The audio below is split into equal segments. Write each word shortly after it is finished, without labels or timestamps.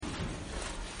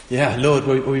Yeah, Lord,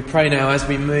 we pray now as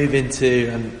we move into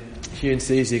Hugh and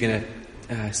Susie are going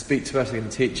to speak to us, they're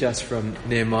going to teach us from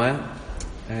Nehemiah.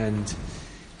 And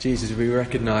Jesus, we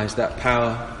recognise that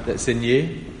power that's in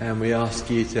you, and we ask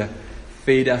you to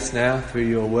feed us now through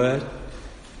your word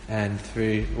and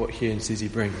through what Hugh and Susie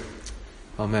bring.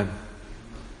 Amen.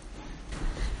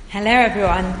 Hello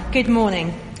everyone, good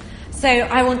morning. So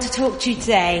I want to talk to you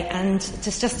today, and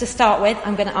just to start with,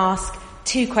 I'm going to ask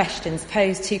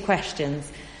pose two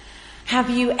questions. Have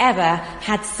you ever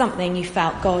had something you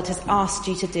felt God has asked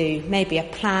you to do, maybe a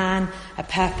plan, a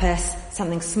purpose,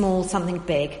 something small, something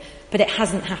big, but it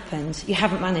hasn't happened? You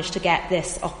haven't managed to get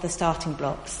this off the starting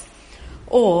blocks.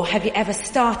 Or have you ever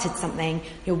started something,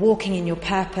 you're walking in your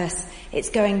purpose, it's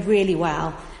going really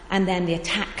well, and then the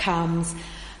attack comes,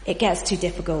 it gets too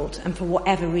difficult, and for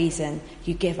whatever reason,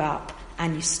 you give up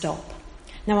and you stop.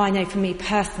 Now I know for me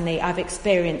personally, I've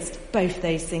experienced both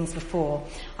those things before.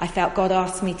 I felt God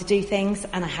asked me to do things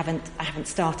and I haven't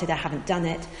started, I haven't done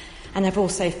it. And I've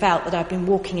also felt that I've been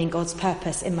walking in God's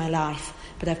purpose in my life,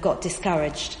 but I've got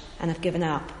discouraged and I've given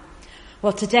up.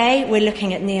 Well, today we're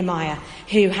looking at Nehemiah,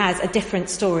 who has a different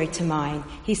story to mine.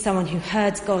 He's someone who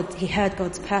heard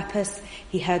God's purpose,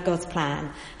 he heard God's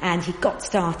plan, and he got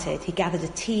started. He gathered a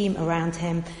team around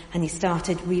him and he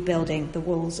started rebuilding the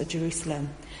walls of Jerusalem.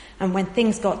 And when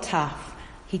things got tough,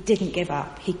 he didn't give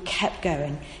up. He kept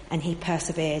going and he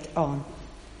persevered on.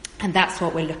 And that's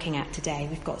what we're looking at today.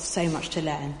 We've got so much to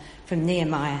learn from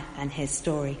Nehemiah and his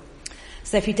story.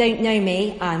 So if you don't know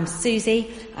me, I'm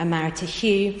Susie. I'm married to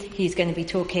Hugh. He's going to be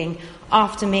talking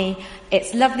after me.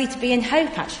 It's lovely to be in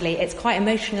Hope, actually. It's quite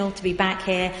emotional to be back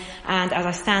here. And as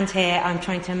I stand here, I'm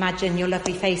trying to imagine your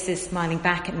lovely faces smiling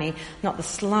back at me, not the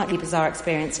slightly bizarre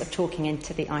experience of talking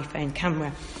into the iPhone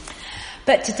camera.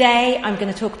 But today I'm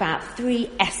going to talk about 3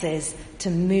 S's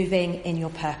to moving in your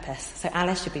purpose. So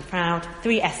Alice should be proud.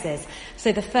 3 S's.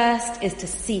 So the first is to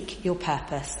seek your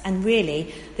purpose. And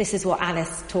really, this is what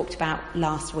Alice talked about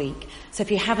last week. So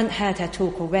if you haven't heard her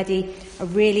talk already, I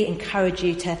really encourage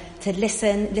you to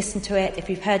listen to it. If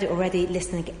you've heard it already,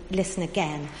 listen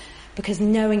again. Because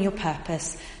knowing your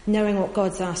purpose, knowing what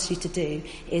God's asked you to do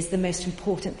is the most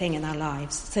important thing in our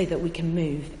lives so that we can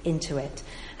move into it.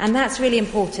 And that's really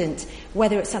important,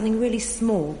 whether it's something really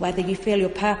small, whether you feel your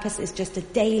purpose is just a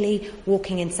daily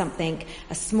walking in something,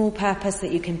 a small purpose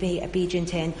that you can be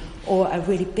obedient in, or a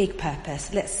really big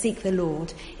purpose. Let's seek the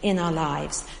Lord in our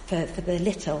lives for the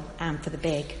little and for the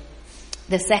big.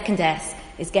 The second S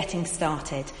is getting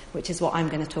started, which is what I'm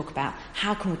going to talk about.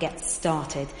 How can we get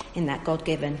started in that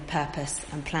God-given purpose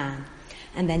and plan?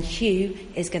 And then Hugh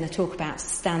is going to talk about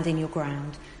standing your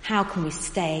ground. How can we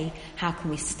stay? How can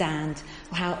we stand?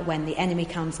 When the enemy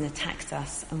comes and attacks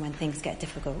us and when things get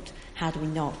difficult, how do we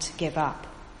not give up?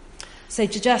 So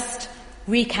to just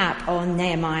recap on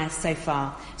Nehemiah so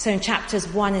far. So in chapters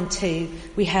 1 and 2,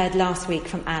 we heard last week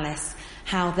from Alice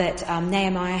how that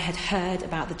Nehemiah had heard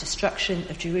about the destruction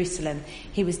of Jerusalem.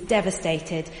 He was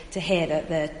devastated to hear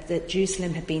that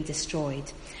Jerusalem had been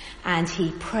destroyed. And he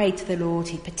prayed to the Lord,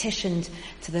 he petitioned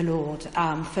to the Lord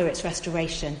for its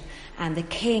restoration. And the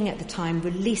king at the time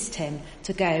released him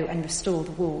to go and restore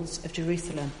the walls of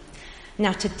Jerusalem.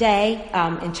 Now today,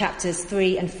 in chapters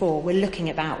 3 and 4, we're looking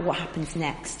about what happens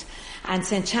next. And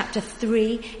so in chapter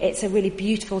 3, it's a really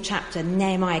beautiful chapter.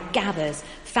 Nehemiah gathers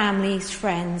families,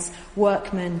 friends,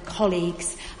 workmen,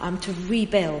 colleagues to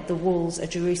rebuild the walls of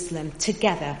Jerusalem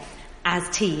together as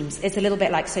teams. It's a little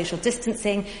bit like social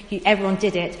distancing. Everyone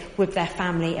did it with their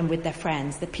family and with their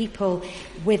friends. The people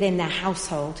within their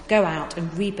household go out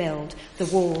and rebuild the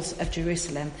walls of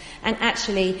Jerusalem. And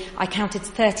actually, I counted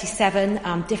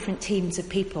 37 different teams of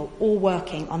people all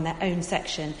working on their own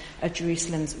section of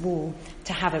Jerusalem's wall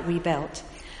to have it rebuilt.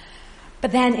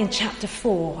 But then in chapter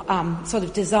 4, sort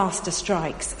of disaster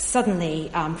strikes.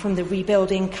 Suddenly, from the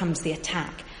rebuilding comes the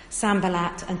attack.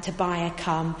 Sanballat and Tobiah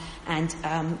come and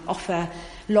offer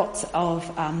lots of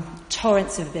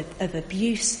torrents of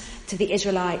abuse to the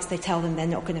Israelites. They tell them they're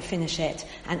not going to finish it,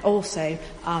 and also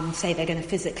say they're going to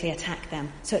physically attack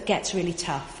them. So it gets really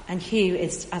tough. And Hugh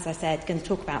is, as I said, going to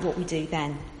talk about what we do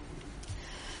then.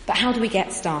 But how do we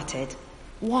get started?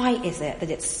 Why is it that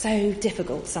it's so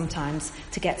difficult sometimes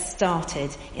to get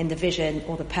started in the vision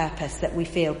or the purpose that we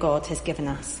feel God has given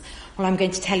us? Well, I'm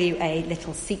going to tell you a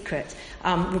little secret.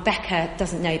 Rebecca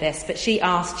doesn't know this, but she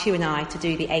asked Hugh and I to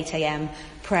do the 8 a.m.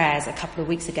 prayers a couple of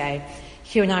weeks ago.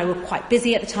 Hugh and I were quite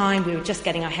busy at the time. We were just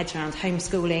getting our heads around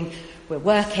homeschooling. We're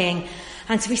working.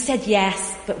 And so we said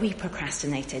yes, but we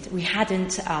procrastinated. We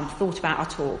hadn't thought about our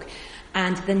talk.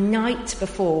 And the night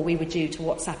before we were due to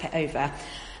WhatsApp it over,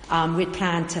 we'd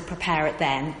planned to prepare it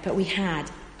then, but we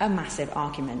had a massive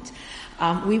argument.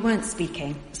 We weren't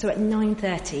speaking. So at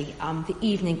 9:30, the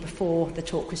evening before the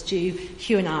talk was due,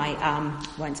 Hugh and I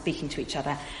weren't speaking to each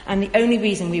other. And the only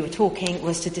reason we were talking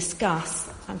was to discuss,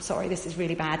 I'm sorry, this is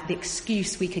really bad, the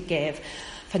excuse we could give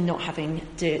for not having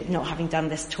done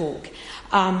this talk.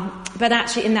 But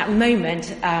actually in that moment,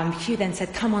 Hugh then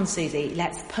said, "Come on, Susie,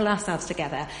 let's pull ourselves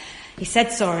together." He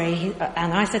said sorry,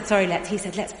 and I said sorry. He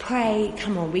said, "Let's pray.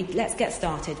 Come on, let's get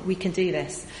started. We can do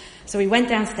this." So we went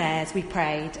downstairs, we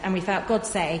prayed, and we felt God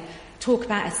say, "Talk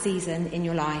about a season in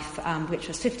your life," which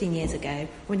was 15 years ago,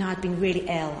 when I'd been really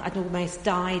ill. I'd almost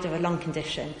died of a lung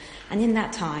condition. And in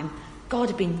that time, God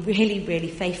had been really, really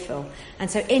faithful. And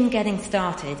so in getting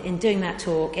started, in doing that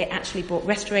talk, it actually brought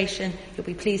restoration. You'll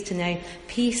be pleased to know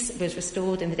peace was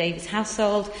restored in the Davies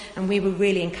household, and we were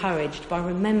really encouraged by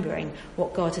remembering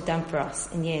what God had done for us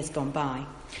in years gone by.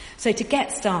 So to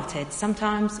get started,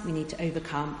 sometimes we need to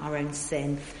overcome our own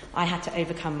sin. I had to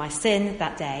overcome my sin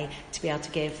that day to be able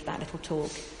to give that little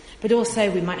talk. But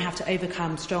also we might have to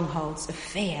overcome strongholds of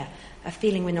fear, of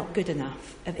feeling we're not good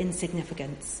enough, of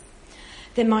insignificance.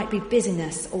 There might be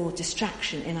busyness or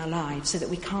distraction in our lives so that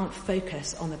we can't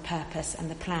focus on the purpose and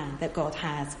the plan that God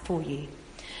has for you.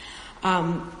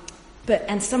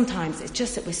 And sometimes it's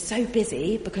just that we're so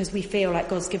busy because we feel like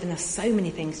God's given us so many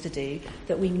things to do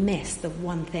that we miss the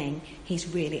one thing He's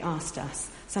really asked us.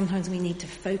 Sometimes we need to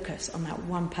focus on that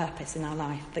one purpose in our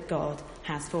life that God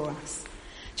has for us.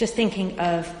 Just thinking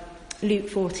of Luke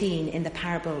 14 in the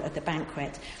parable of the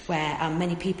banquet, where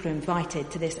many people are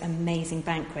invited to this amazing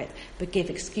banquet but give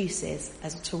excuses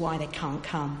as to why they can't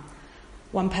come.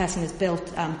 One person has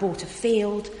bought a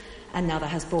field, another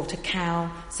has bought a cow,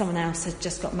 someone else has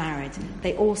just got married.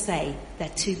 They all say they're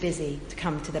too busy to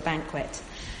come to the banquet.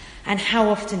 And how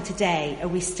often today are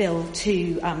we still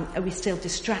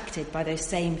distracted by those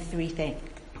same three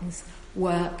things?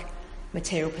 Work,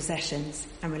 material possessions,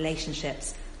 and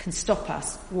relationships can stop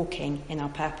us walking in our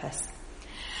purpose.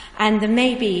 And there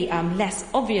may be less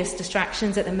obvious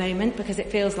distractions at the moment because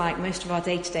it feels like most of our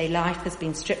day-to-day life has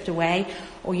been stripped away,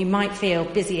 or you might feel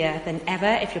busier than ever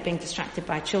if you're being distracted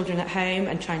by children at home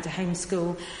and trying to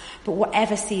homeschool. But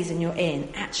whatever season you're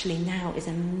in, actually now is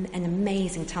an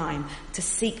amazing time to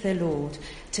seek the Lord,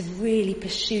 to really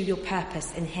pursue your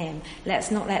purpose in Him. Let's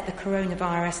not let the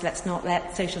coronavirus, let's not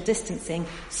let social distancing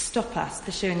stop us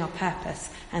pursuing our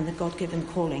purpose and the God-given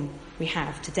calling we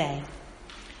have today.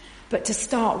 But to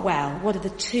start well, what are the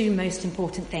two most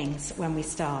important things when we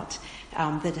start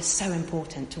that are so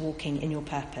important to walking in your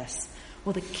purpose?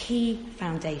 Well, the key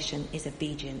foundation is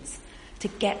obedience. To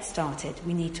get started,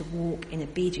 we need to walk in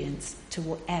obedience to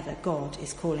whatever God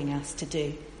is calling us to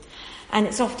do. And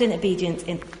it's often obedience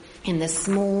in the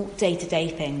small day-to-day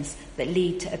things that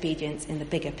lead to obedience in the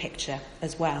bigger picture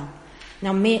as well.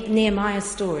 Now, Nehemiah's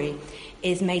story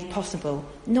is made possible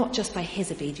not just by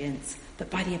his obedience, but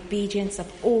by the obedience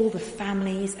of all the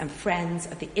families and friends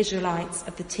of the Israelites,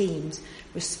 of the teams,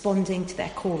 responding to their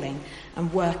calling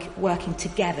and working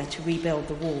together to rebuild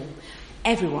the wall.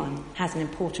 Everyone has an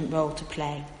important role to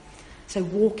play. So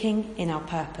walking in our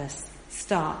purpose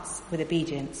starts with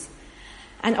obedience.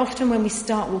 And often when we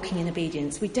start walking in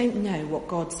obedience, we don't know what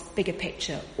God's bigger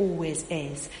picture always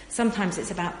is. Sometimes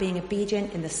it's about being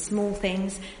obedient in the small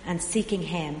things and seeking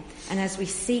Him. And as we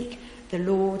seek the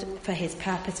Lord for His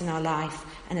purpose in our life,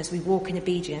 and as we walk in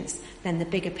obedience, then the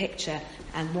bigger picture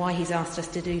and why He's asked us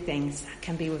to do things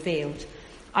can be revealed.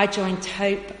 I joined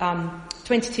Hope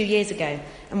 22 years ago,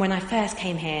 and when I first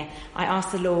came here, I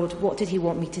asked the Lord, what did He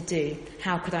want me to do?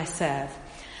 How could I serve?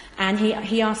 And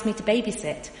he asked me to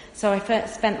babysit. So I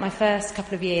spent my first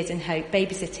couple of years in Hope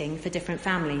babysitting for different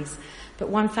families. But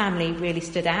one family really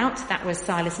stood out. That was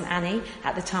Silas and Annie.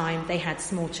 At the time, they had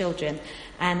small children,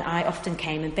 and I often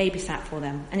came and babysat for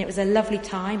them. And it was a lovely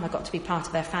time. I got to be part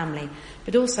of their family.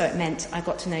 But also it meant I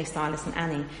got to know Silas and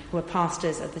Annie, who were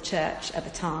pastors of the church at the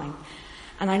time.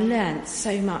 And I learned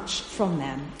so much from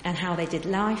them and how they did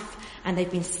life, and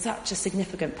they've been such a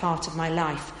significant part of my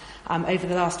life over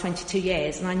the last 22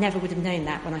 years, and I never would have known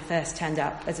that when I first turned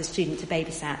up as a student to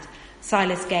babysat.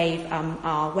 Silas gave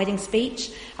our wedding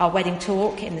speech, our wedding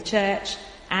talk in the church.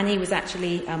 Annie was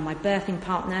actually my birthing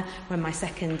partner when my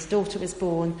second daughter was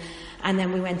born, and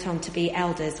then we went on to be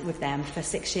elders with them for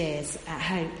 6 years at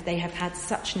Hope. They have had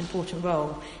such an important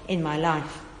role in my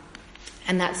life.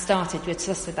 And that started with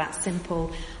just that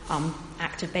simple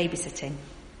act of babysitting.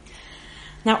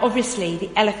 Now, obviously, the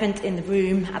elephant in the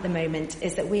room at the moment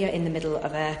is that we are in the middle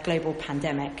of a global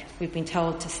pandemic. We've been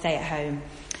told to stay at home.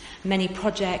 Many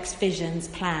projects, visions,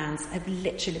 plans have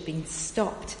literally been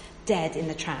stopped dead in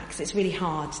the tracks. It's really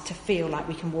hard to feel like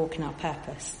we can walk in our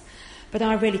purpose. But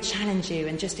I really challenge you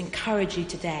and just encourage you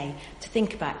today to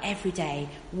think about every day,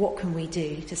 what can we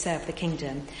do to serve the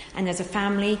kingdom? And as a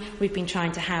family, we've been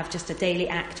trying to have just a daily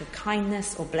act of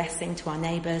kindness or blessing to our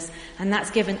neighbours, and that's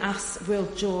given us real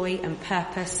joy and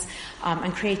purpose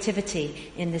and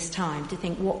creativity in this time to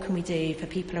think, what can we do for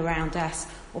people around us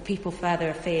or people further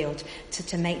afield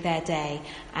to make their day?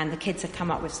 And the kids have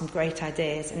come up with some great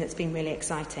ideas, and it's been really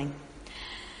exciting.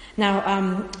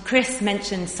 Now, Chris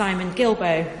mentioned Simon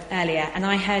Gilbo earlier, and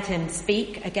I heard him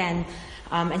speak again,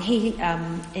 and he,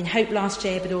 in Hope last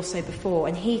year, but also before,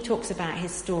 and he talks about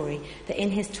his story, that in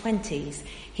his 20s,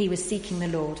 he was seeking the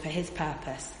Lord for his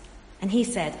purpose. And he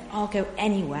said, I'll go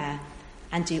anywhere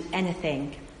and do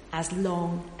anything as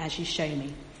long as you show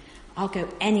me. I'll go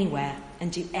anywhere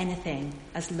and do anything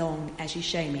as long as you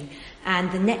show me.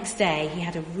 And the next day he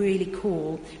had a really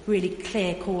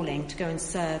clear calling to go and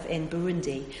serve in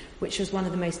Burundi, which was one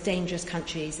of the most dangerous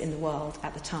countries in the world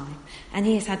at the time. And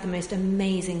he has had the most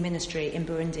amazing ministry in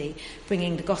Burundi,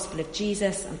 bringing the gospel of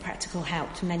Jesus and practical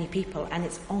help to many people, and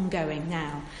it's ongoing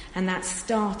now. And that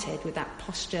started with that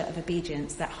posture of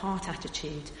obedience, that heart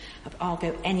attitude of I'll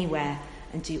go anywhere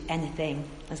and do anything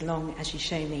as long as you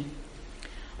show me.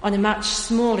 On a much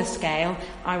smaller scale,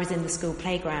 I was in the school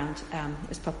playground, it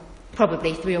was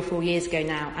probably 3 or 4 years ago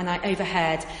now, and I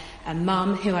overheard a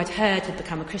mum who I'd heard had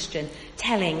become a Christian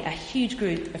telling a huge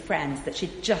group of friends that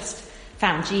she'd just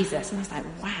found Jesus. And I was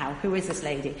like, wow, who is this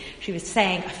lady? She was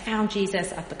saying, I found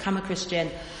Jesus, I've become a Christian.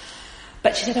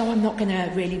 But she said, I'm not going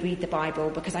to really read the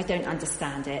Bible because I don't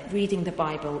understand it. Reading the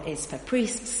Bible is for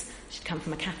priests. She'd come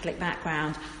from a Catholic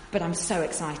background, but I'm so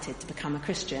excited to become a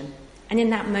Christian. And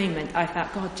in that moment, I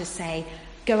felt God just say,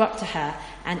 go up to her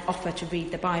and offer to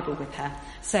read the Bible with her.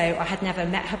 So I had never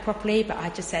met her properly, but I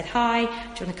just said, hi, do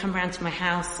you want to come round to my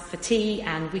house for tea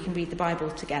and we can read the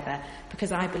Bible together?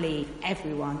 Because I believe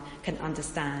everyone can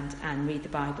understand and read the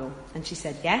Bible. And she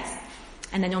said, yes.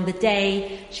 And then on the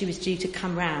day she was due to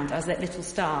come round, I was at Little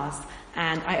Stars,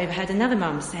 and I overheard another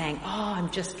mum saying,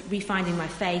 I'm just refinding my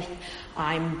faith,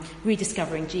 I'm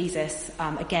rediscovering Jesus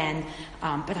again,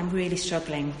 but I'm really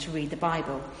struggling to read the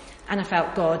Bible. And I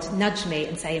felt God nudge me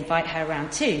and say, invite her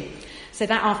around too. So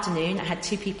that afternoon I had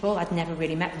 2 people I'd never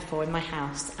really met before in my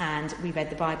house, and we read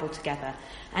the Bible together.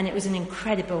 And it was an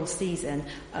incredible season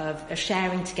of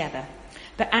sharing together.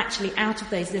 But actually, out of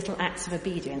those little acts of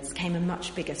obedience came a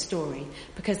much bigger story,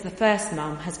 because the first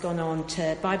mum has gone on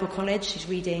to Bible college. She's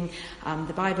reading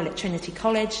the Bible at Trinity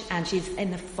College, and she's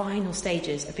in the final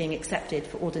stages of being accepted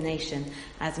for ordination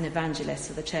as an evangelist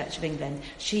for the Church of England.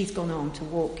 She's gone on to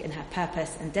walk in her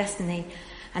purpose and destiny.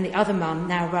 And the other mum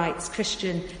now writes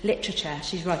Christian literature.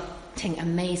 She's writing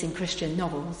amazing Christian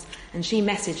novels. And she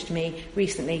messaged me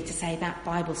recently to say that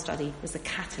Bible study was a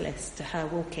catalyst to her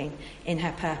walking in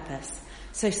her purpose.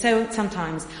 So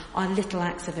sometimes our little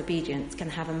acts of obedience can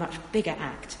have a much bigger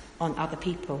act on other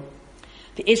people.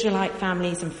 The Israelite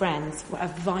families and friends were a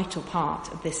vital part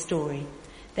of this story.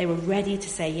 They were ready to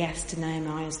say yes to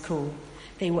Nehemiah's call.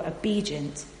 They were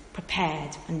obedient,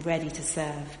 prepared and ready to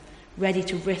serve, ready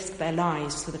to risk their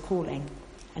lives for the calling.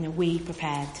 And are we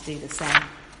prepared to do the same?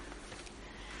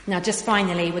 Now, just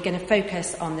finally, we're going to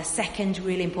focus on the second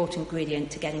really important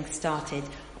ingredient to getting started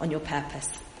on your purpose.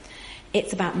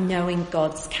 It's about knowing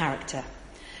God's character.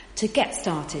 To get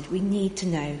started, we need to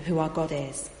know who our God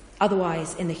is.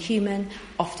 Otherwise, in the human,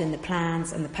 often the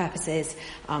plans and the purposes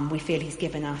we feel he's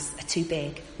given us are too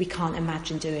big. We can't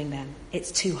imagine doing them.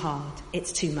 It's too hard.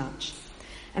 It's too much.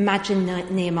 Imagine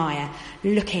Nehemiah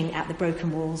looking at the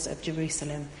broken walls of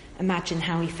Jerusalem. Imagine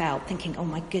how he felt, thinking, oh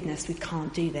my goodness, we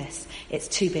can't do this. It's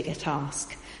too big a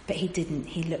task. But he didn't.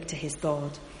 He looked to his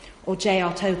God. Or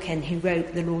J.R. Tolkien, who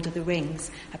wrote The Lord of the Rings,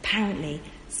 apparently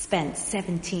spent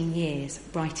 17 years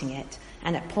writing it,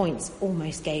 and at points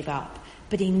almost gave up.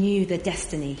 But he knew the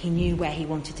destiny, he knew where he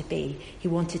wanted to be. He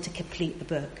wanted to complete the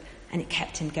book, and it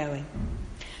kept him going.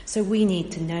 So we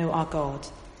need to know our God.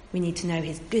 We need to know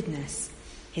his goodness,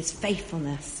 his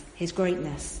faithfulness, his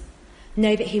greatness.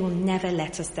 Know that he will never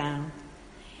let us down,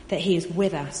 that he is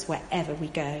with us wherever we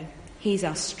go. He's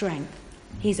our strength.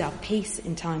 He's our peace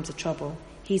in times of trouble.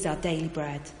 He's our daily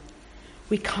bread.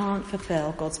 We can't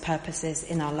fulfill God's purposes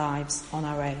in our lives on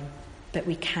our own, but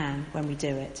we can when we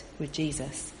do it with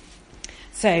Jesus.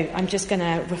 So I'm just going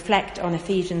to reflect on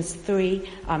Ephesians 3,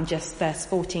 just verse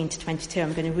 14 to 22.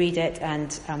 I'm going to read it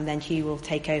and then Hugh will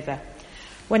take over.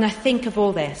 When I think of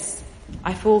all this,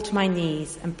 I fall to my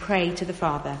knees and pray to the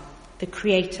Father, the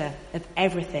creator of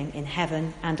everything in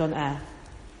heaven and on earth.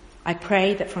 I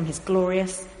pray that from his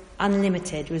glorious,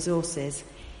 unlimited resources,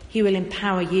 he will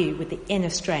empower you with the inner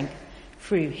strength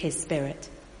through his Spirit.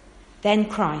 Then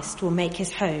Christ will make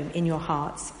his home in your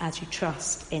hearts as you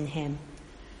trust in him.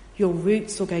 Your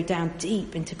roots will go down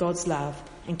deep into God's love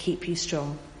and keep you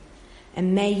strong.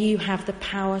 And may you have the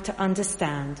power to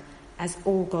understand, as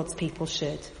all God's people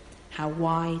should, how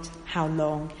wide, how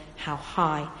long, how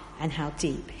high, and how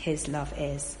deep his love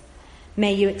is.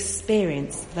 May you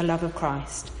experience the love of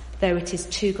Christ, though it is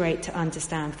too great to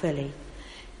understand fully.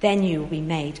 Then you will be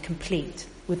made complete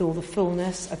with all the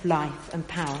fullness of life and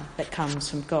power that comes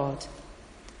from God.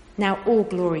 Now all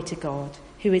glory to God,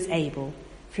 who is able,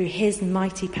 through his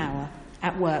mighty power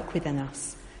at work within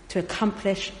us, to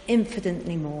accomplish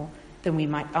infinitely more than we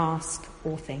might ask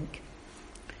or think.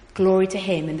 Glory to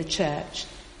him in the church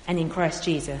and in Christ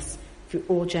Jesus through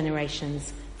all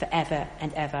generations, forever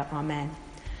and ever. Amen.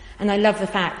 And I love the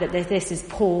fact that this is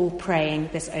Paul praying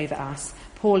this over us.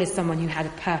 Paul is someone who had a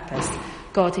purpose.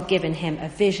 God had given him a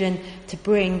vision to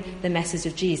bring the message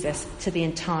of Jesus to the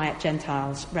entire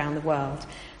Gentiles around the world.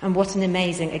 And what an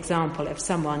amazing example of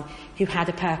someone who had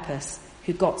a purpose,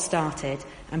 who got started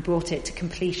and brought it to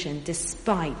completion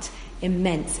despite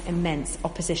immense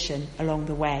opposition along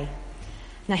the way.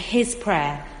 Now his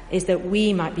prayer is that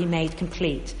we might be made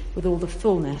complete with all the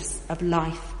fullness of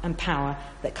life and power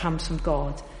that comes from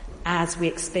God as we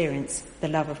experience the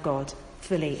love of God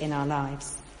fully in our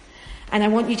lives. And I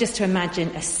want you just to imagine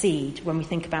a seed when we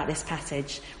think about this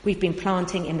passage. We've been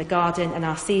planting in the garden and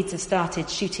our seeds have started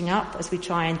shooting up as we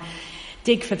try and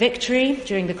dig for victory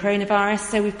during the coronavirus.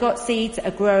 So we've got seeds that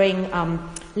are growing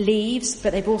leaves,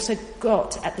 but they've also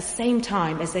got, at the same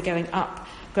time as they're going up,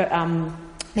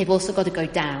 they've also got to go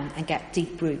down and get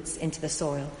deep roots into the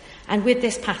soil. And with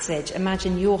this passage,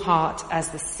 imagine your heart as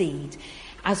the seed,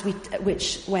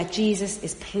 where Jesus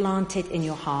is planted in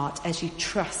your heart as you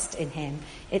trust in him.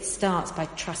 It starts by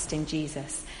trusting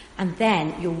Jesus. And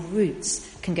then your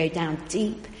roots can go down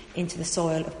deep into the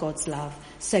soil of God's love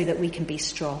so that we can be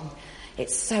strong.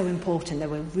 It's so important that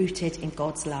we're rooted in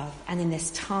God's love. And in this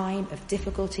time of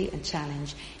difficulty and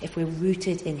challenge, if we're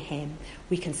rooted in him,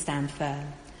 we can stand firm.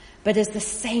 But at the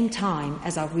same time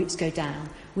as our roots go down,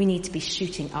 we need to be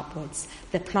shooting upwards.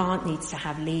 The plant needs to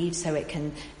have leaves so it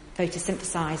can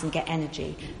photosynthesize and get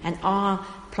energy. And our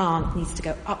plant needs to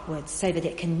go upwards so that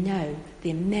it can know the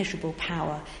immeasurable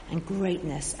power and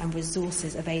greatness and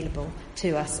resources available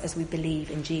to us as we believe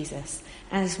in Jesus.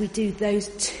 And as we do those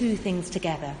two things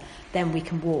together, then we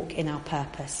can walk in our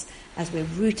purpose. As we're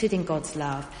rooted in God's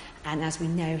love and as we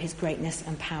know his greatness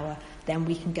and power, then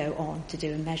we can go on to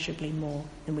do immeasurably more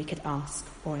than we could ask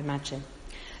or imagine.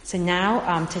 So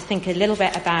now, to think a little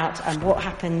bit about what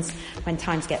happens when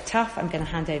times get tough, I'm going to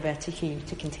hand over to Hugh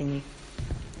to continue.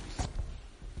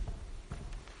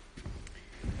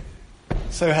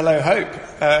 So hello, Hope.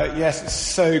 Yes, it's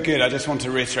so good. I just want to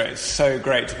reiterate, it's so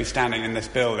great to be standing in this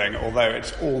building, although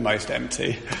it's almost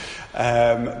empty.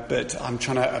 But I'm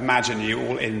trying to imagine you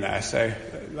all in there, so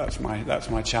that's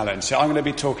my challenge. So I'm going to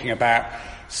be talking about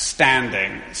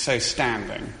standing.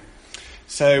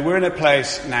 So we're in a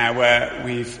place now where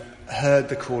we've heard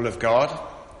the call of God.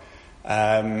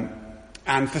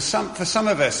 And for some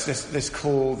of us, this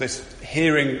call, this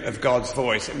hearing of God's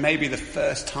voice, it may be the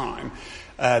first time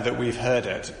that we've heard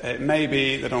it. It may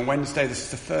be that on Wednesday this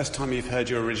is the first time you've heard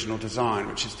your original design,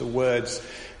 which is the words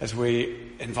as we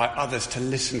invite others to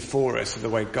listen for us of the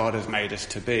way God has made us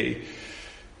to be.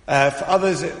 For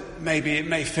others, it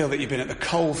may feel that you've been at the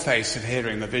coalface of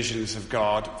hearing the visions of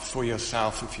God for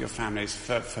yourself and for your families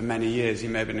for many years. You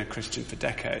may have been a Christian for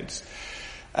decades,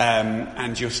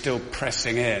 and you're still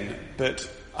pressing in. But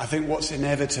I think what's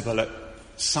inevitable at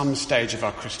some stage of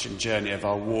our Christian journey, of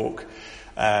our walk,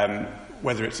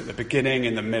 whether it's at the beginning,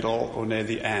 in the middle, or near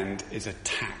the end, is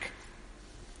attack.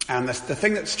 And the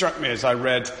thing that struck me as I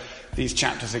read these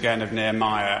chapters again of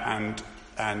Nehemiah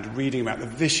and reading about the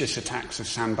vicious attacks of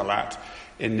Sanballat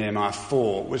in Nehemiah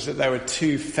 4 was that there were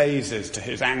two phases to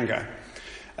his anger.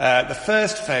 The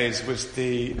first phase was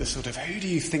the sort of, who do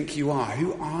you think you are?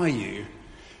 Who are you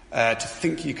to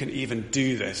think you can even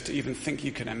do this, to even think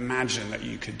you can imagine that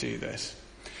you could do this?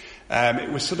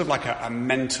 It was sort of like a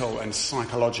mental and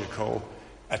psychological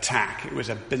attack. It was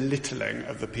a belittling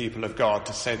of the people of God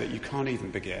to say that you can't even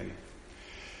begin.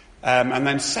 And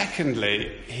then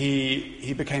secondly,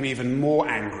 he became even more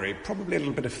angry. Probably a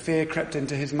little bit of fear crept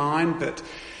into his mind, but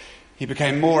he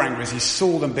became more angry as he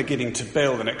saw them beginning to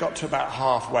build, and it got to about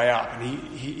halfway up, and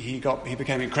he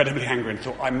became incredibly angry and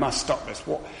thought, I must stop this.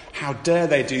 How dare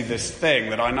they do this thing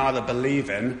that I neither believe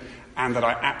in and that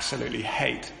I absolutely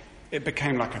hate? It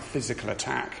became like a physical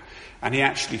attack, and he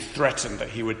actually threatened that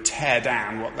he would tear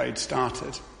down what they'd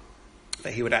started,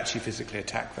 that he would actually physically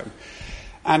attack them.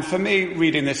 And for me,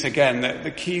 reading this again,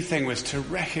 the key thing was to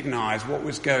recognize what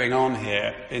was going on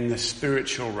here in the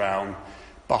spiritual realm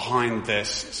behind this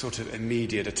sort of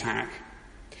immediate attack.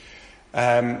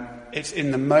 It's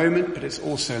in the moment, but it's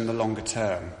also in the longer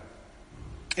term.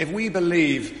 If we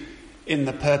believe in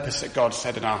the purpose that God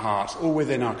set in our hearts or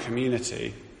within our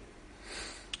community,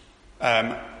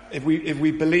 if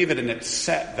we believe it and it's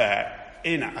set there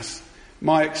in us,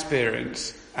 my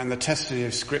experience and the testimony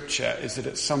of Scripture is that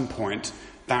at some point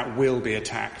that will be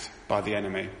attacked by the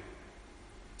enemy.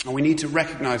 And we need to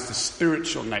recognize the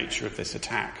spiritual nature of this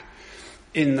attack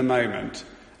in the moment.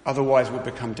 Otherwise we'll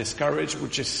become discouraged. We'll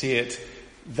just see it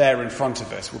there in front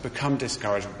of us. We'll become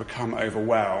discouraged. We'll become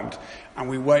overwhelmed. And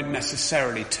we won't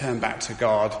necessarily turn back to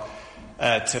God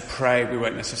to pray. We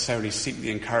won't necessarily seek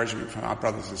the encouragement from our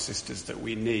brothers and sisters that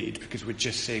we need because we're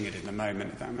just seeing it in the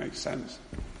moment, if that makes sense.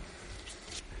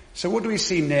 So what do we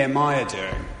see Nehemiah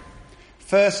doing?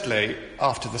 Firstly,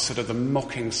 after the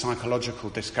mocking psychological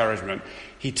discouragement,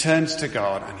 he turns to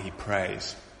God and he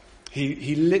prays.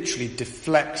 He literally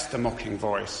deflects the mocking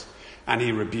voice and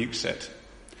he rebukes it.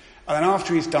 And then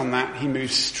after he's done that, he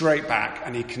moves straight back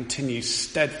and he continues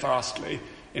steadfastly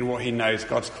in what he knows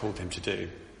God's called him to do.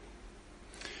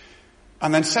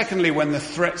 And then secondly, when the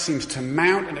threat seems to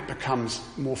mount and it becomes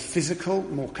more physical,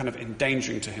 more kind of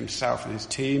endangering to himself and his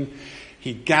team,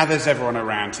 he gathers everyone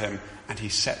around him and he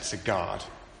sets a guard.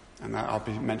 And I'll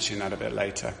be mentioning that a bit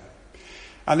later.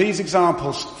 And these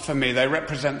examples, for me, they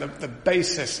represent the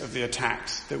basis of the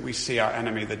attacks that we see our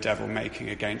enemy, the devil, making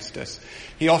against us.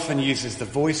 He often uses the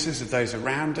voices of those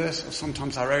around us, or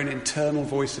sometimes our own internal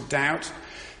voice of doubt.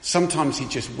 Sometimes he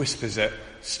just whispers it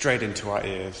straight into our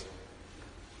ears.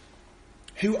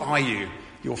 Who are you?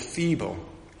 You're feeble.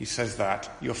 He says that.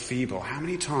 You're feeble. How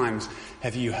many times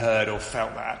have you heard or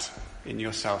felt that in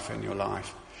yourself, in your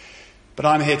life? But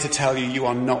I'm here to tell you, you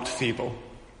are not feeble.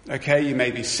 Okay, you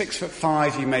may be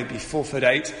 6'5", you may be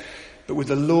 4'8", but with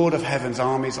the Lord of Heaven's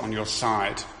armies on your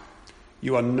side,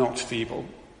 you are not feeble.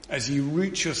 As you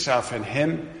root yourself in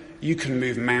him, you can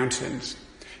move mountains.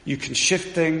 You can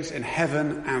shift things in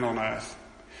heaven and on earth.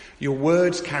 Your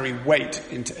words carry weight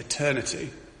into eternity.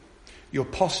 Your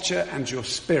posture and your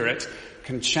spirit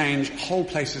can change whole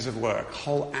places of work,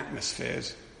 whole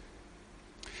atmospheres.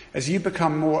 As you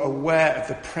become more aware of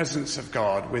the presence of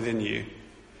God within you,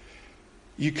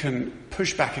 you can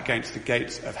push back against the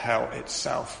gates of hell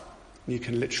itself. You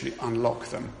can literally unlock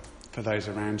them for those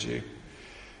around you.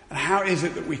 And how is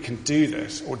it that we can do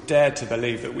this, or dare to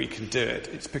believe that we can do it?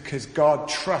 It's because God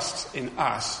trusts in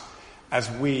us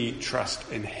as we trust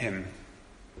in him.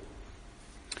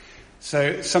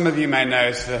 So some of you may know,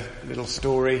 it's a little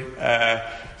story,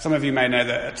 some of you may know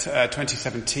that at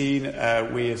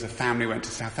 2017 we as a family went to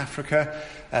South Africa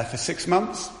for 6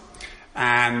 months.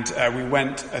 And we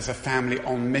went as a family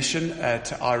on mission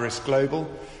to Iris Global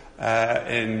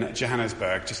in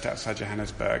Johannesburg, just outside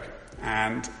Johannesburg.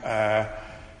 And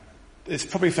it's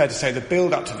probably fair to say the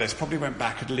build-up to this probably went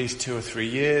back at least 2 or 3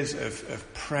 years of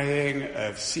praying,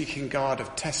 of seeking God,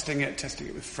 of testing it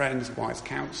with friends, wise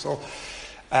counsel.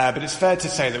 But it's fair to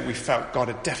say that we felt God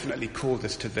had definitely called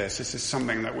us to this. This is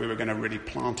something that we were going to really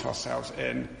plant ourselves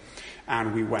in.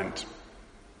 And we went.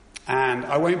 And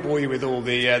I won't bore you with all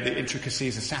the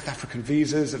intricacies of South African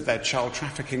visas, of their child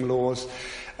trafficking laws,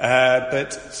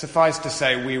 but suffice to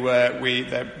say, you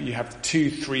have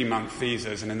 2 3-month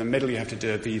visas, and in the middle you have to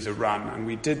do a visa run. And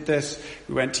we did this.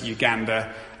 We went to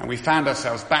Uganda, and we found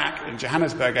ourselves back in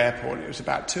Johannesburg Airport. It was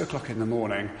about 2:00 in the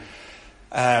morning.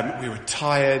 We were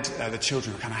tired. The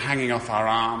children were kind of hanging off our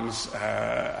arms,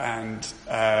 and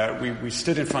we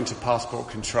stood in front of passport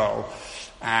control.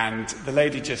 And the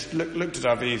lady just looked at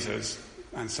our visas,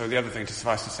 and so the other thing, to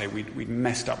suffice to say, we'd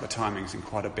messed up the timings in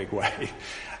quite a big way.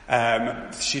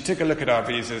 She took a look at our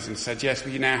visas and said, yes,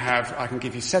 well, I can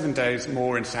give you 7 days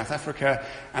more in South Africa,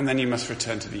 and then you must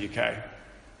return to the UK.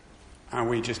 And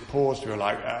we just paused. We were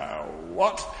like,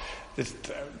 what? This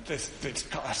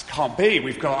can't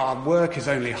be. Our work is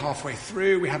only halfway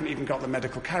through. We haven't even got the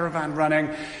medical caravan running.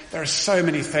 There are so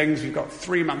many things. We've got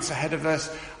 3 months ahead of us.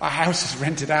 Our house is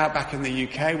rented out back in the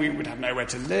UK. We would have nowhere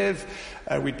to live.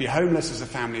 We'd be homeless as a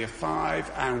family of 5.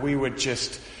 And we would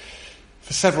just,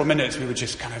 for several minutes, we were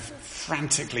just kind of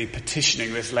frantically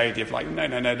petitioning this lady of like, no.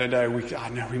 I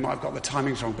know we might have got the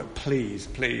timings wrong, but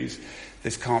please,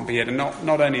 this can't be it. And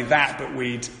not only that, but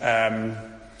we'd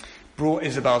brought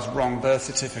Isabel's wrong birth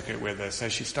certificate with her, so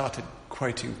she started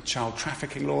quoting child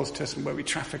trafficking laws to us, and were we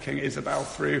trafficking Isabel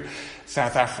through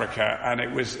South Africa, and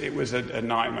it was a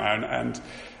nightmare. And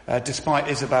despite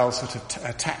Isabel's sort of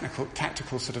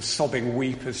tactical sort of sobbing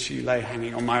weep as she lay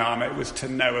hanging on my arm, it was to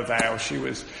no avail. She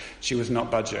was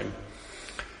not budging.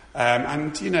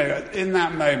 And, you know, in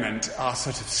that moment, our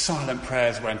sort of silent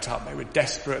prayers went up. They were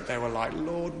desperate. They were like,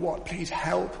 Lord, what? Please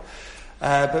help.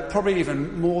 But probably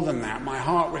even more than that, my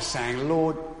heart was saying,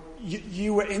 Lord,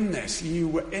 you were in this. You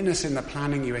were in us in the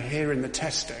planning. You were here in the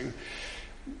testing.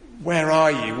 Where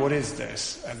are you? What is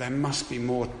this? There must be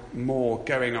more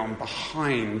going on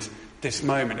behind this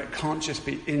moment. It can't just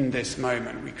be in this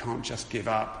moment. We can't just give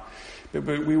up. But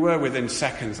we were within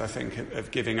seconds, I think,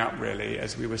 of giving up, really,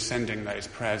 as we were sending those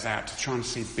prayers out to try and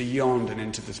see beyond and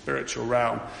into the spiritual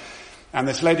realm. And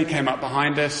this lady came up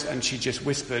behind us and she just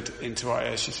whispered into our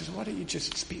ears. She says, why don't you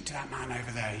just speak to that man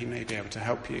over there? He may be able to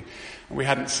help you. And we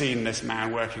hadn't seen this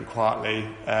man working quietly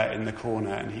in the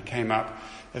corner, and he came up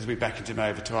as we beckoned him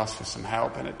over to ask for some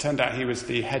help. And it turned out he was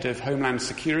the head of Homeland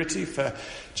Security for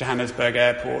Johannesburg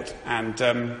Airport.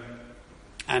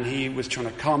 And he was trying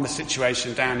to calm the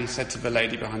situation down. He said to the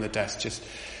lady behind the desk,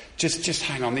 just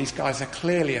hang on. These guys are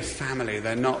clearly a family.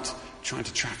 They're not trying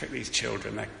to traffic these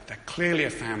children. They're clearly a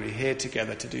family here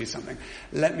together to do something.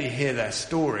 Let me hear their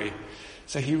story.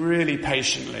 So he really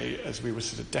patiently, as we were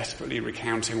sort of desperately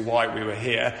recounting why we were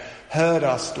here, heard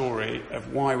our story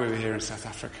of why we were here in South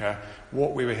Africa,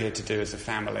 what we were here to do as a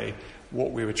family,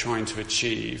 what we were trying to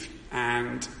achieve.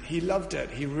 And he loved it.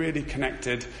 He really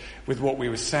connected with what we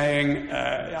were saying.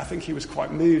 I think he was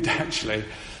quite moved, actually.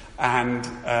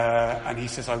 And he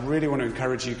says, I really want to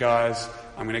encourage you guys.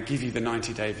 I'm going to give you the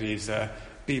 90-day visa.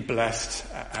 Be blessed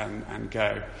and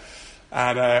go.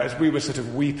 And as we were sort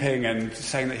of weeping and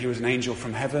saying that he was an angel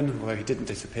from heaven, although he didn't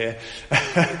disappear,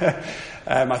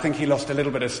 I think he lost a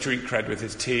little bit of street cred with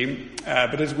his team.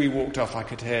 But as we walked off, I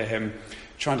could hear him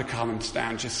trying to calm them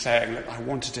down, just saying, look, I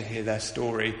wanted to hear their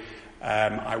story.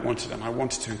 I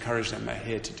wanted to encourage them. They're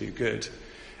here to do good.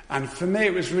 And for me,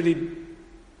 it was really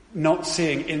not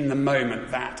seeing in the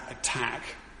moment that attack,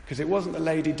 because it wasn't the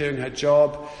lady doing her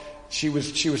job. She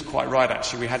was quite right,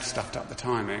 actually. We had stuffed up the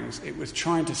timings. It was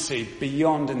trying to see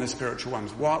beyond in the spiritual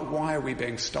realms. Why are we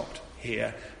being stopped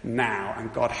here now?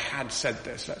 And God had said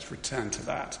this. Let's return to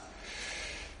that.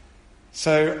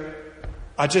 So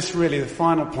the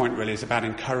final point really is about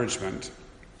encouragement.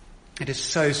 It is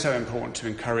so, so important to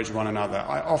encourage one another.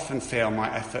 I often feel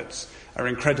my efforts are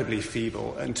incredibly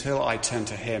feeble until I turn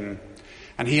to him.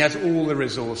 And he has all the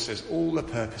resources, all the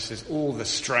purposes, all the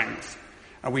strength.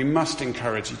 And we must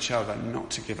encourage each other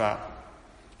not to give up.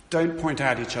 Don't point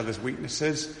out each other's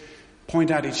weaknesses.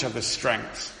 Point out each other's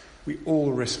strengths. We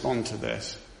all respond to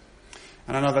this.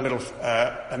 And another little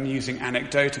amusing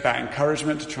anecdote about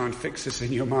encouragement to try and fix this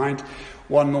in your mind.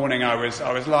 One morning I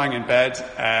was lying in bed,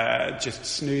 just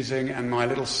snoozing, and my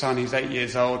little son, he's 8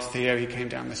 years old, Theo, he came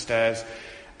down the stairs,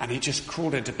 and he just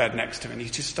crawled into bed next to me, and he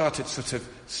just started sort of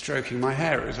stroking my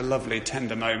hair. It was a lovely,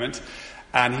 tender moment.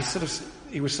 And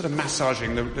he was sort of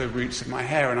massaging the roots of my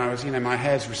hair, and I was, my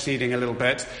hair's receding a little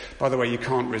bit. By the way, you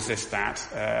can't resist that.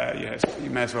 You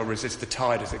may as well resist the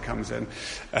tide as it comes in.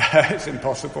 It's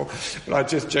impossible. But I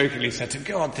just jokingly said to him,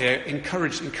 go on, Theo,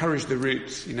 encourage the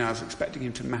roots. I was expecting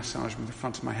him to massage with the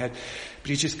front of my head, but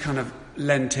he just kind of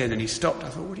leant in and he stopped. I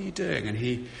thought, what are you doing? And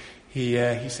he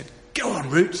said, go on,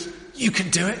 roots, you can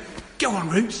do it. Go on,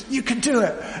 Roots, you can do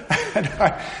it. And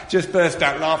I just burst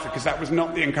out laughing because that was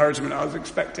not the encouragement I was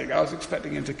expecting. I was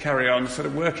expecting him to carry on sort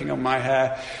of working on my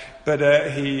hair. But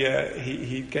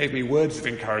he gave me words of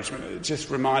encouragement. It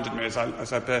just reminded me as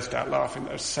I burst out laughing,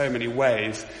 there are so many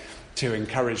ways to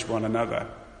encourage one another.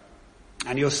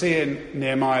 And you'll see in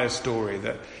Nehemiah's story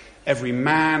that every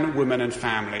man, woman and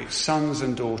family, sons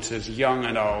and daughters, young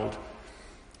and old,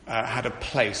 had a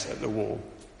place at the wall.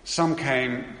 Some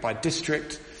came by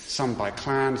district, some by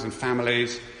clans and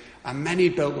families, and many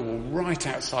built the wall right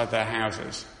outside their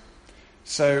houses.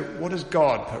 So what has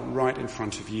God put right in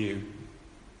front of you?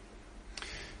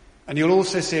 And you'll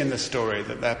also see in the story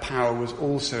that their power was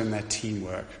also in their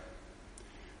teamwork.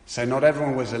 So not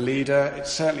everyone was a leader. It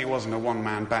certainly wasn't a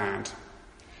one-man band.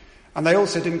 And they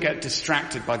also didn't get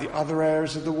distracted by the other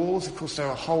areas of the walls. Of course, there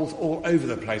were holes all over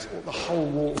the place. The whole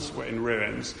walls were in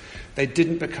ruins. They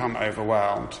didn't become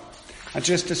overwhelmed. And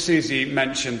just as Susie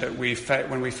mentioned that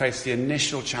when we face the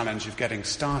initial challenge of getting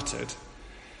started,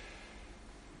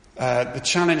 the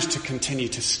challenge to continue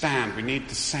to stand, we need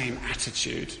the same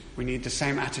attitude. We need the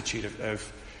same attitude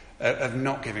of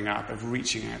not giving up, of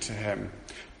reaching out to him.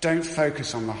 Don't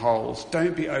focus on the holes.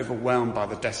 Don't be overwhelmed by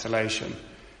the desolation.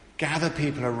 Gather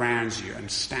people around you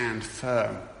and stand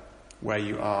firm where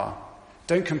you are.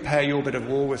 Don't compare your bit of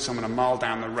wall with someone a mile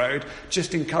down the road.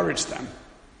 Just encourage them.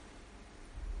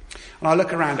 And I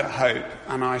look around at Hope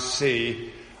and I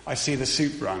see the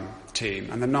Soup Run team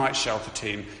and the Night Shelter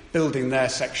team building their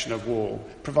section of wall,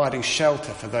 providing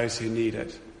shelter for those who need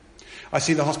it. I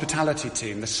see the hospitality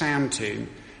team, the sound team,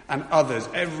 and others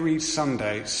every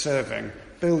Sunday serving,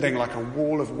 building like a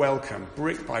wall of welcome,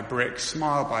 brick by brick,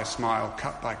 smile by smile,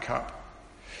 cup by cup.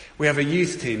 We have a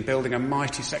youth team building a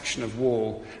mighty section of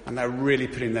wall, and they're really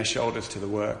putting their shoulders to the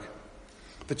work.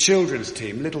 The children's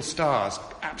team, Little Stars,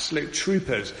 absolute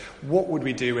troopers. What would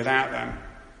we do without them?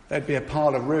 There'd be a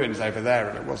pile of ruins over there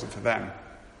if it wasn't for them.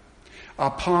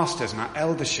 Our pastors and our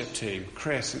eldership team,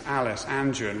 Chris and Alice,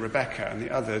 Andrew and Rebecca and the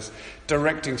others,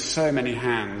 directing so many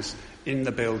hands in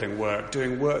the building work,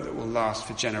 doing work that will last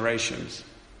for generations.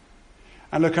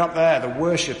 And look up there, the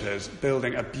worshippers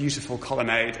building a beautiful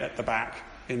colonnade at the back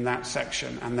in that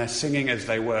section, and they're singing as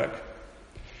they work.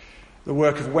 The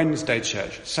work of Wednesday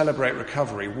Church, Celebrate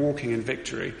Recovery, Walking in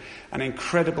Victory, an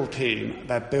incredible team.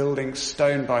 They're building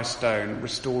stone by stone,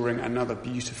 restoring another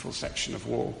beautiful section of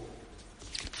wall.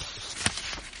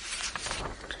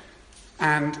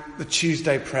 And the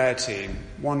Tuesday prayer team,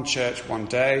 one church, one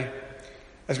day.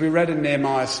 As we read in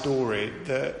Nehemiah's story,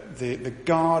 the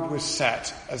guard was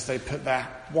set as they put their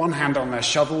one hand on their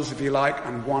shovels, if you like,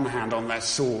 and one hand on their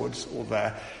swords or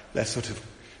their sort of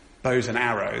bows and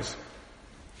arrows.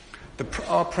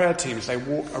 Our prayer teams, they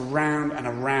walk around and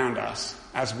around us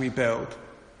as we build.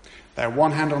 They're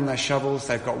one hand on their shovels,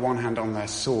 they've got one hand on their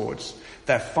swords.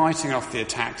 They're fighting off the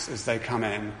attacks as they come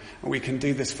in. And we can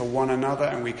do this for one another,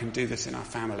 and we can do this in our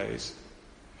families.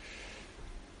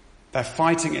 They're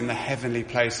fighting in the heavenly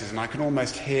places, and I can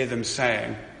almost hear them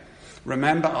saying,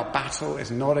 remember, our battle is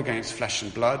not against flesh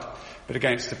and blood, but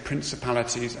against the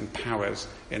principalities and powers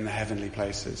in the heavenly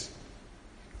places.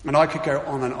 And I could go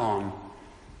on and on.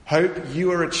 Hope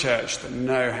you are a church that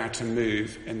know how to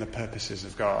move in the purposes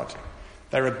of God.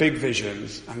 There are big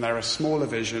visions, and there are smaller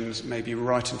visions, maybe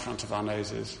right in front of our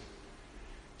noses.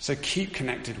 So keep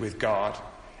connected with God.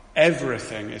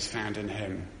 Everything is found in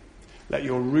him. Let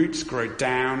your roots grow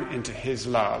down into his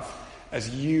love as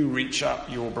you reach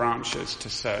up your branches to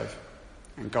serve.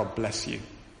 And God bless you.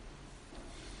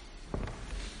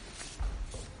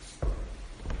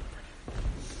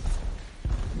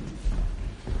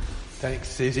 Thanks,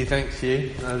 Susie. Thanks,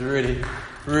 you. That was really,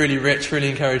 really rich, really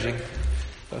encouraging.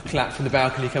 Got a clap from the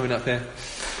balcony coming up there.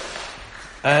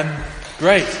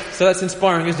 Great. So that's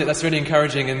inspiring, isn't it? That's really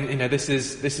encouraging. And, this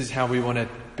is how we want to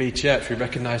be church. We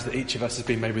recognise that each of us has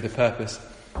been made with a purpose.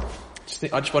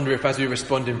 I just wonder if as we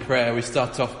respond in prayer, we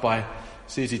start off by,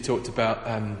 Susie talked about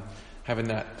having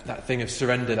that thing of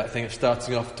surrender, that thing of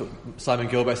starting off, Simon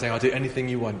Gilbert saying, I'll do anything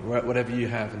you want, whatever you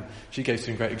have. And she gave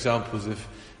some great examples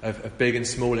of big and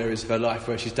small areas of her life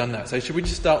where she's done that. So should we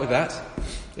just start with that?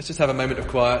 Let's just have a moment of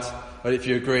quiet. But if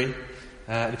you agree,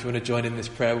 and if you want to join in this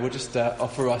prayer, we'll just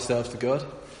offer ourselves to God.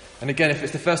 And again, if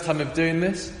it's the first time of doing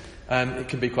this, it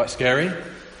can be quite scary.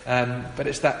 But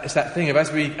it's that thing of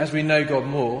as we know God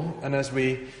more, and as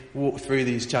we walk through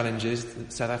these challenges,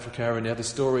 South Africa and the other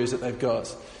stories that they've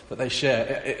got, that they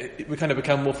share, we kind of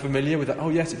become more familiar with that. Oh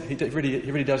yes, he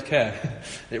really does care.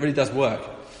 It really does work.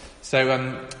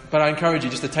 So, but I encourage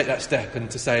you just to take that step and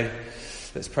to say,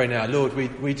 let's pray now. Lord,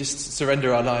 we just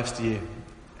surrender our lives to you.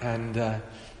 And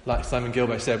like Simon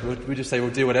Gilbert said, we just say,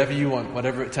 we'll do whatever you want,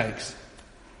 whatever it takes.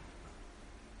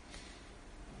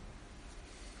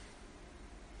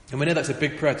 And we know that's a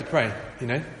big prayer to pray,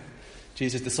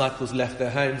 Jesus' disciples left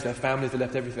their homes, their families, they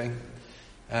left everything.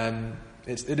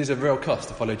 It is a real cost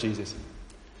to follow Jesus.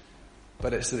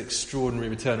 But it's an extraordinary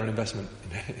return on investment,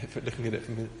 if we're looking at it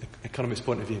from an economist's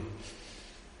point of view.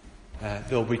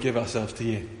 Lord, we give ourselves to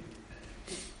you.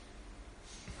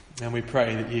 And we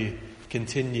pray that you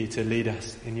continue to lead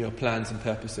us in your plans and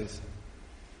purposes.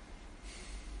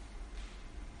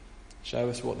 Show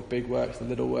us what the big works, the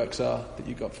little works are that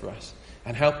you got for us.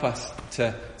 And help us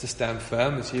to stand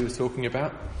firm, as you were talking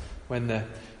about, when the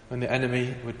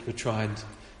enemy would try and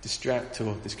distract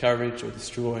or discourage or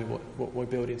destroy what we're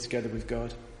building together with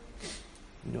God.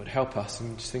 Lord, help us,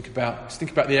 and just think about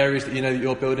the areas that you know that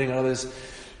you're building, and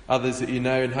others that you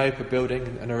know and hope are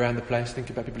building and around the place. Think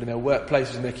about people in their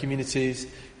workplaces, in their communities,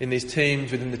 in these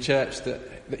teams within the church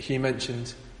that Hugh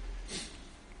mentioned.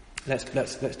 Let's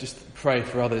just pray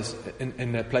for others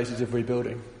in their places of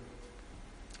rebuilding.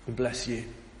 We bless you.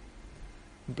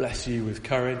 We bless you with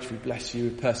courage. We bless you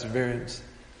with perseverance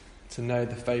to know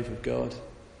the favour of God,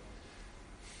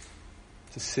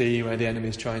 to see where the enemy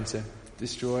is trying to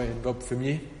destroy and rob from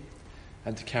you,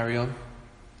 and to carry on.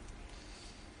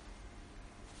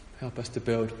 Help us to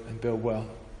build and build well.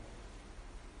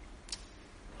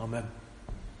 Amen.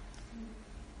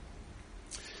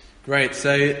 Great.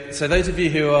 So those of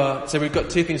you so we've got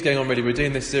two things going on really. We're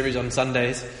doing this series on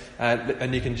Sundays,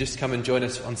 and you can just come and join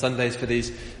us on Sundays for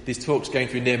these talks going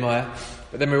through Nehemiah.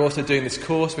 But then we're also doing this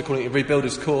course. We're calling it a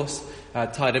Rebuilders Course,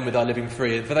 tied in with our Living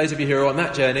Free. And for those of you who are on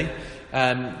that journey,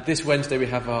 this Wednesday we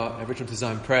have our original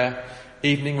design prayer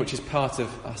evening, which is part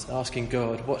of us asking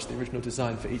God, what's the original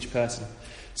design for each person?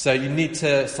 So you need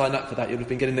to sign up for that. You'll have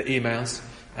been getting the emails,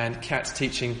 and Kat's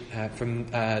teaching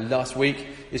from last week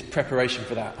is preparation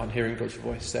for that on hearing God's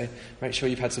voice. So make sure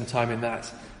you've had some time in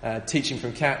that, teaching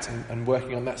from Kat and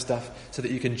working on that stuff so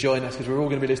that you can join us, because we're all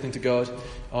going to be listening to God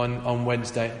on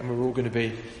Wednesday, and we're all going to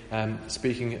be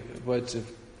speaking words of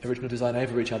original design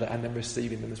over each other and then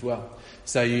receiving them as well.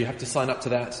 So you have to sign up to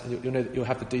that, and you'll know that you'll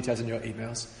have the details in your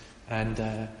emails.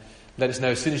 And let us know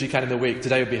as soon as you can in the week.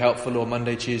 Today would be helpful, or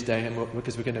Monday, Tuesday,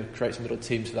 because we're going to create some little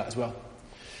teams for that as well.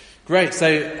 Great.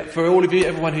 So for all of you,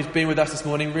 everyone who's been with us this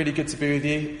morning, really good to be with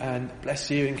you, and bless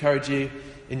you, encourage you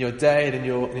in your day and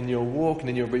in your walk and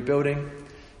in your rebuilding.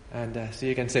 And see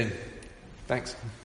you again soon. Thanks.